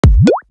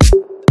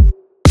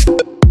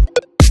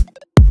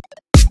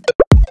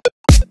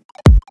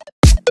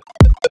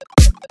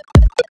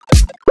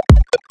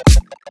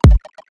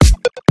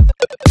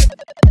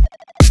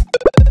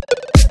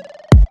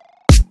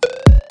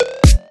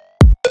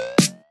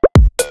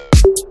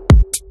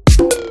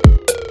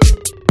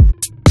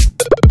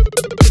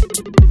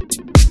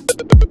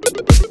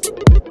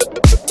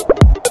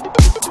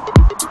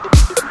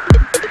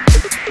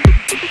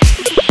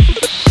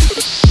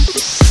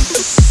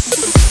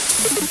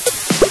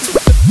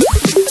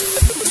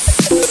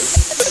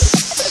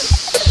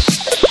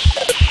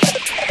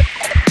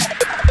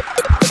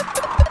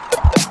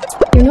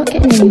You're not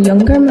getting any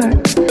younger,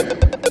 Mark.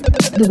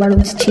 The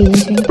world's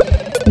changing,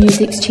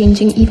 music's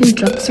changing, even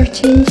drugs are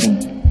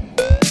changing.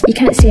 You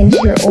can't stay into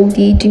your old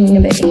age dreaming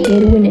about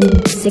heroin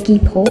and Ziggy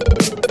Pop.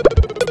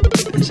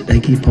 It's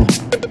Iggy Pop.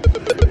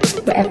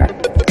 Whatever.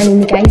 I mean,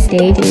 the guy's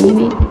dead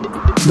anyway.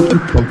 Iggy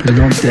Pop is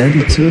not dead.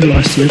 He toured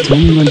last year. Tell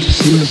me when to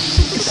see him.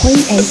 The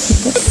point is,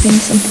 you've got to find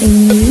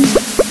something new.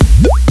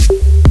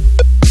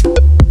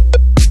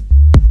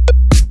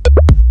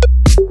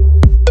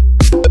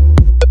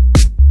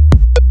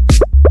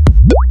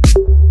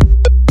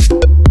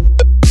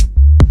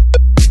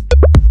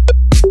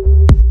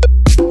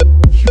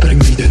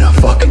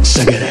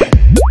 Cigarette.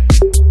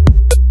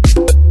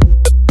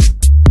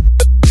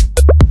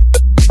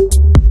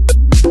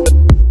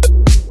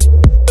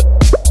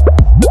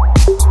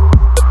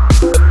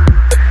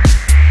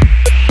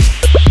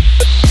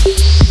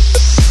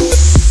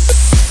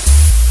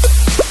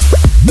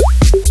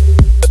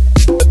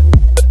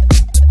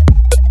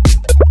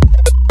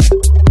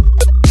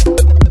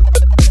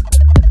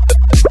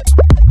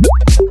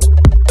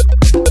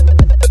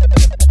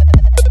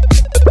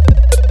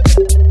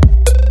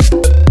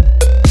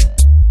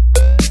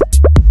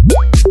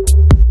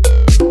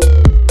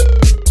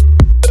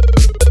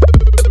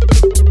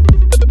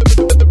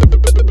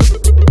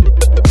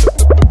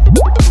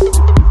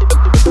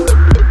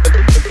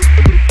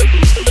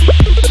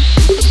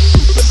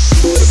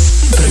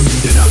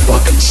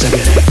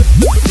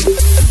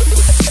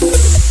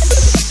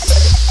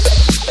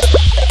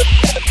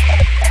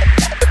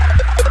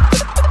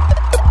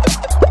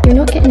 You're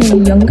not getting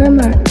any younger,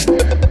 Mark.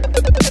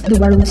 The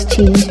world's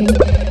changing,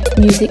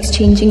 music's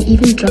changing,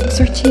 even drugs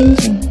are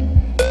changing.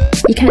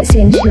 You can't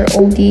stay into your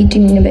old age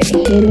dreaming about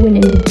heroin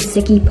and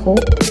Ziggy Pop.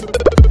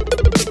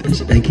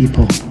 It's Iggy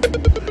Pop.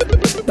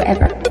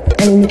 Whatever.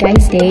 I mean, the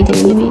guy's dead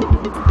anyway.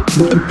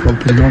 Iggy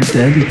Pop is not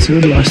dead. He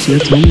toured last year.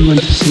 Tell me when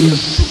to see him.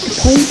 The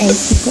point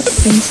is, you've got to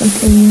find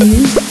something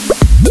new.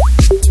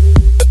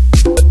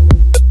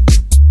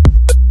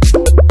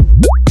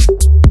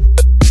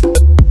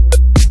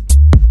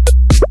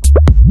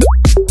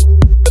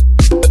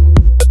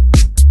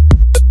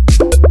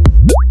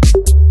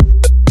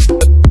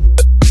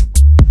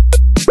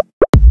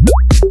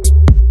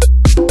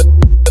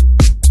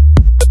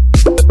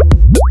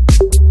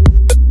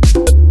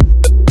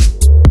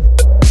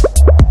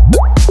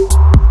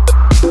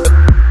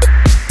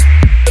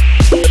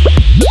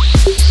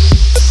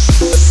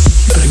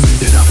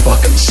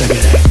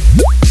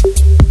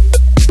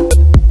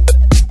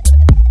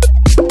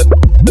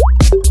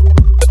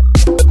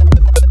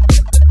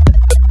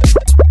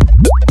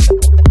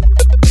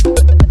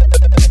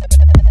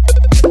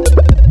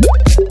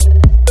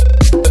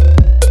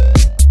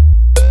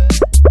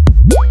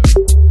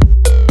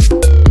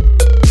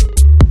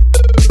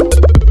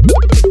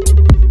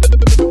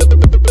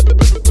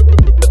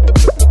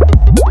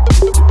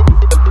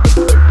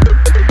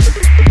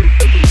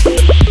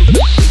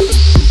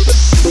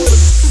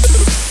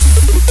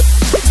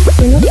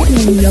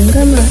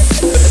 Younger, Mark.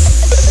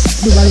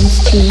 The world's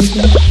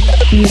changing,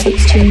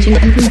 music's changing,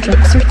 even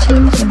drugs are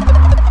changing.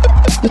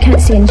 You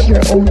can't stay into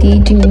your old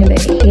age dreaming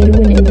about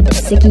heroin and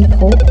Ziggy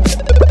Pop.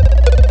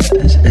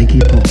 It's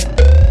Iggy Pop.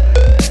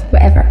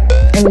 Whatever.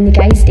 I mean, the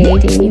guy's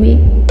dead anyway.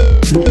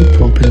 Iggy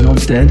Pop is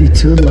not dead. He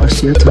toured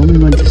last year. Tell me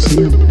when to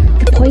see him.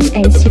 The point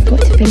is, you've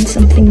got to find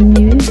something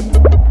new.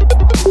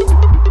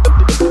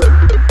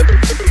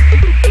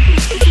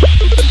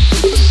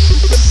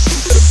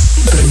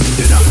 Bring me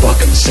to the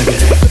fucking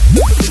cigarette.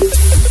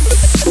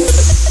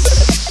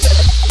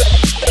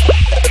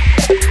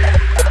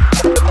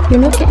 You're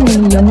not getting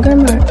any younger,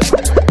 Mark.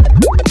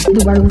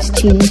 The world's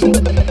changing,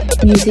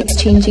 music's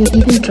changing,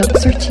 even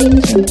drugs are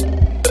changing.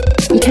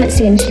 You can't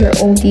stay into your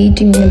old age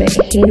dreaming about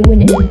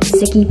heroin and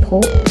Ziggy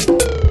Pop.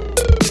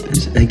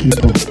 It's Iggy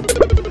Pop.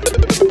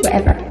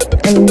 Whatever.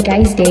 I mean, the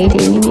guy's dead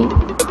anyway.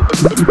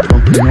 Iggy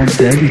Pop is not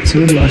dead. He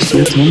toured last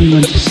year. Tell me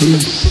when to see him.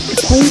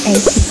 The point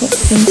is, you've got to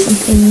find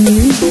something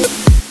new.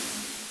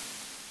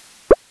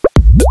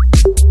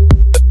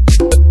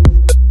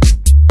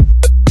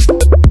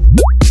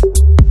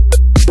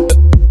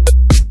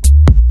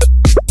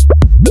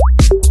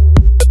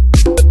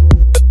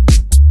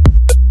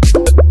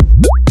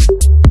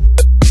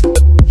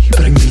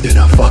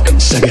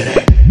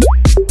 Cigarette.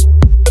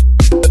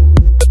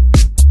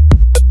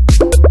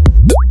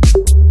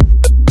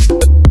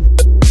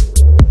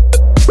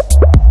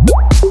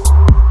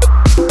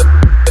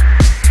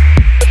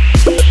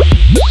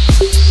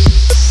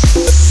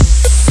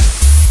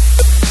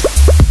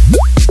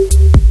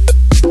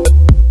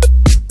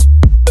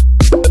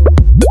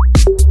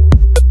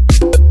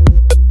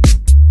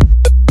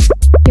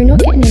 You're not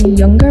getting any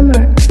younger,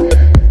 Mark.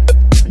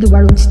 The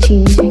world's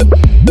changing,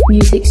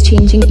 music's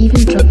changing,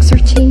 even drugs are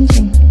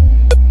changing.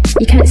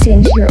 You can't stay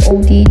into your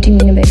old age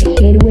dreaming about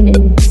heroin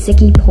and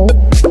Ziggy Pop.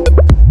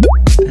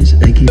 It's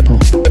Iggy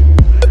Pop.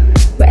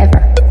 Whatever.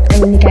 I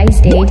mean, the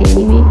guy's dead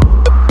anyway.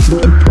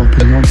 Iggy Pop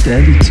is not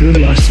dead. He toured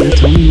last year.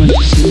 Tell me when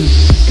to see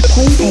him.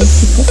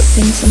 anti-pop,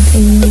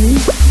 something new.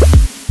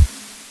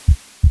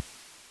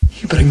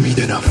 You bring me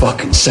down a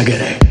fucking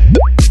cigarette.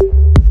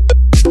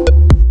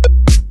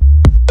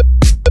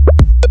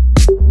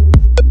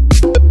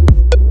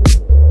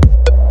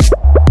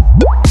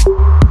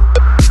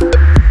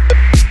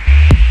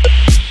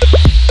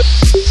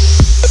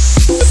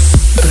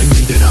 Bring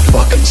me down a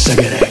fucking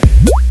cigarette.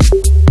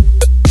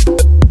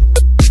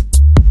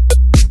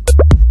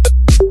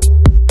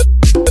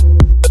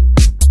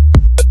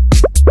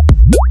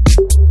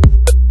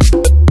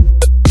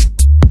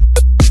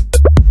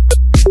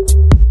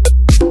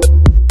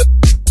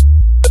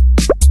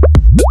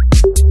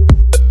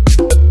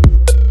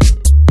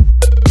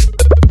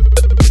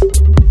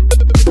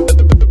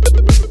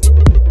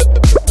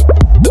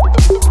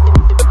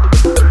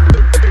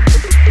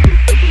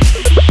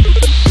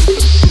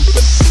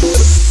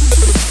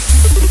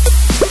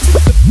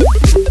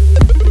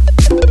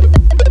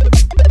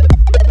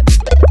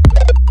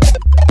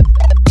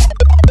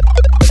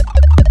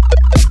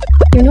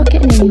 You're not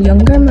getting any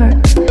younger,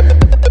 Mark.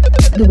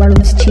 The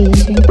world's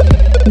changing,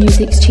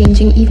 music's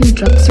changing, even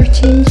drugs are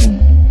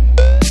changing.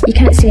 You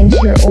can't spend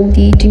your all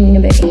day dreaming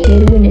about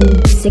heroin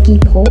and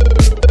Ziggy Pop.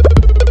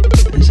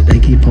 It's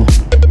Iggy Pop.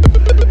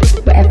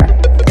 Whatever.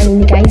 I mean,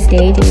 the guy's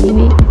dead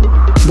anyway.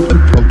 You're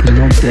probably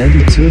not dead.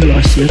 He toured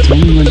last year.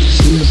 Tommy went to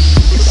see him.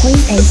 The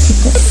point is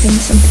you've got to find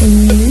something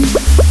new.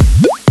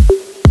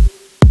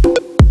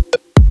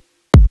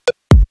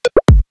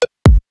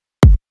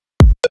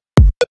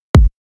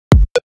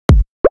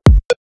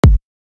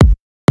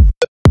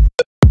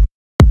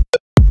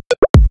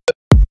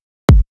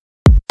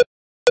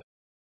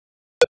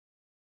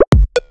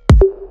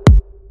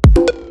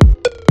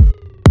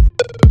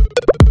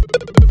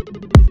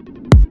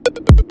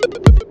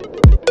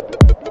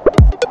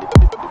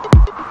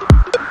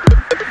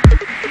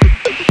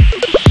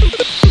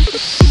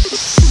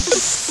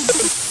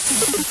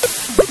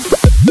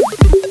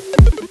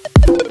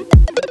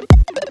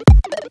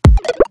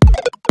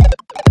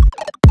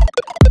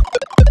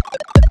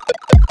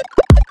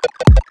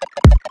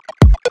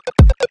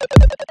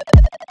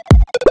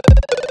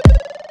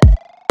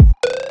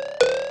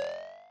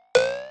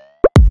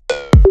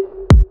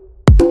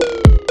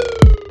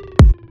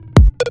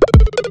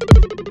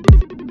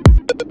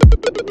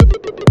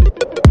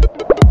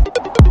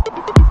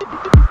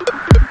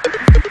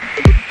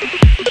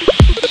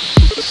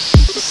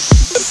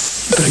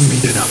 Bring me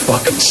down a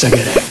fucking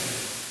cigarette.